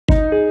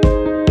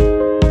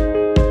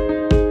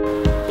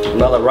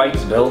another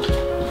rates bill.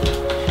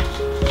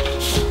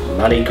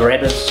 Money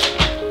grabbers.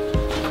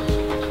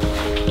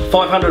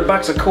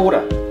 $500 a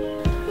quarter.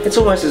 It's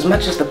almost as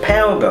much as the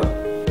power bill.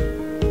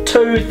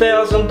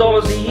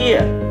 $2,000 a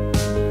year.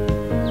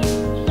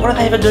 What do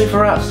they ever do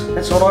for us?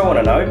 That's what I want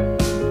to know.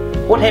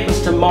 What happens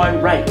to my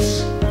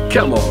rates?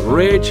 Come on,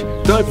 Reg.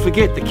 Don't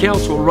forget the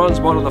council runs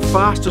one of the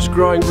fastest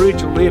growing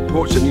regional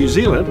airports in New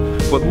Zealand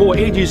with more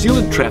Air New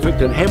Zealand traffic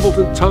than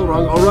Hamilton,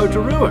 Tauranga or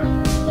Rotorua.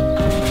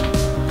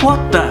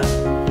 What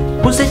the?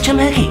 Was that Jim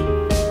Hickey?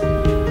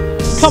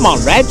 Come on,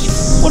 Reg.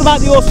 What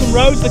about the awesome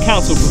roads the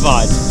council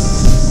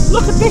provides?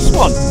 Look at this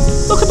one.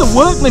 Look at the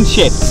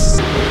workmanship.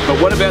 But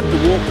what about the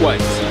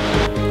walkways?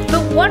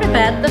 But what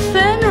about the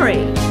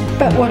fernery?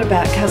 But what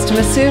about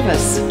customer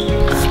service?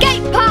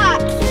 Skate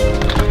parks!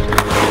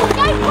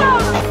 Skate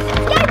parks!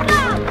 Skate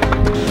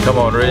parks! Come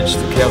on, Reg,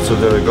 the council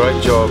did a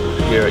great job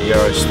here at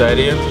Yarrow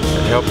Stadium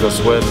and helped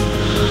us win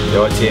the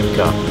ITM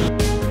Cup.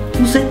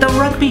 Was that the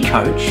rugby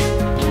coach?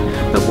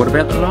 But what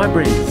about the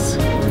libraries?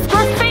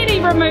 Graffiti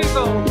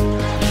removal!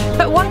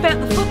 But what about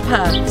the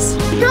footpaths?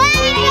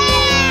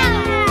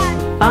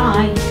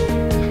 Bye.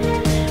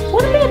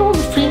 What about all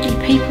the friendly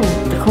people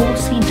at the call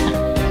centre?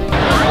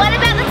 What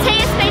about the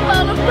TS people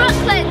of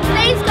Brooklyn?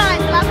 These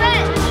guys love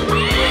it!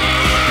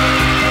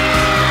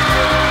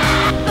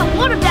 But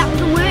what about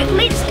the work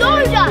Let's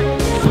Go done?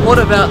 What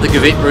about the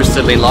Gavette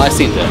Roosterley Life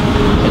Centre?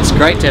 It's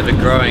great to have a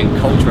growing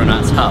culture and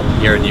arts hub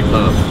here in New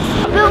Plymouth.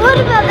 But what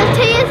about the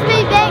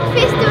TSB Bank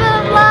Festival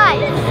of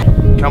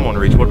Lights? Come on,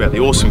 Reg, what about the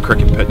awesome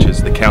cricket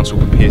pitches the council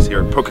prepares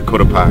here at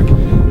Pukakura Park?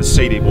 The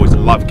CD boys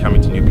love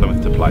coming to New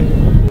Plymouth to play.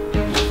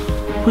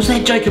 Was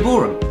that Jacob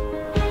Oram?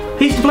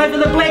 He used to play for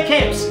the Black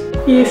Caps.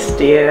 Yes,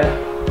 dear.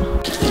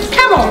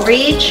 Come on,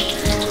 Reg.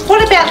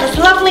 What about this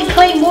lovely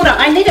clean water?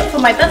 I need it for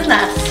my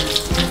business.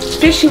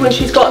 Especially when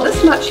she's got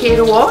this much hair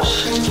to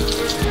wash.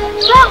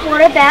 But what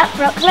about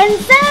Brooklyn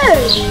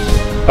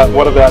Zoo? But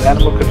what about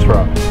animal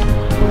control?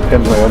 But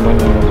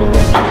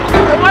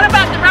what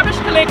about the rubbish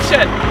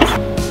collection?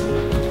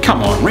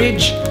 Come on,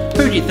 Reg.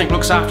 Who do you think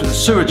looks after the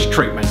sewage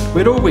treatment?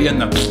 We'd all be in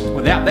them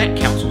without that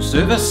council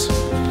service.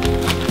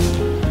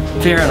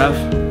 Fair enough.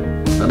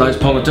 But those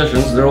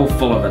politicians, they're all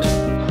full of it.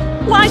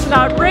 Lighten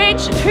up, Reg.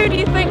 Who do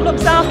you think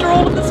looks after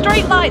all of the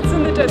street lights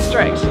in the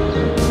district?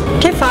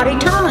 Te whare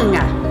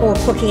tālanga or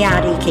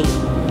Pukeariki.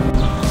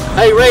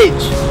 Hey Reg,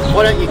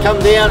 why don't you come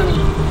down and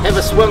have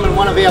a swim in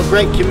one of our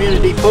great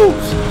community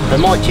pools? They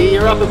might cheer you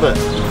up a bit.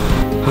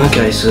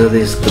 Okay, so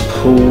there's the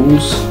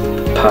pools,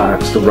 the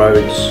parks, the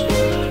roads,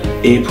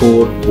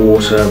 airport,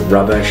 water,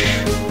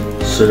 rubbish,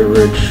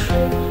 sewerage,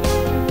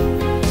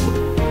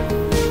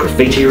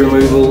 graffiti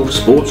removal,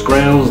 sports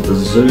grounds, the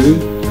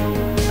zoo,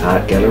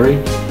 art gallery,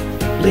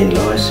 Len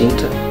Life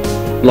Centre,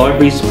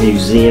 libraries,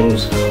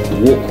 museums,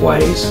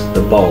 walkways,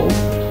 the bowl,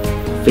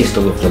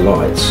 Festival of the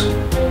Lights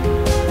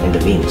and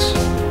events.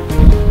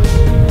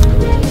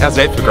 How's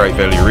that for great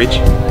value,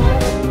 Reg?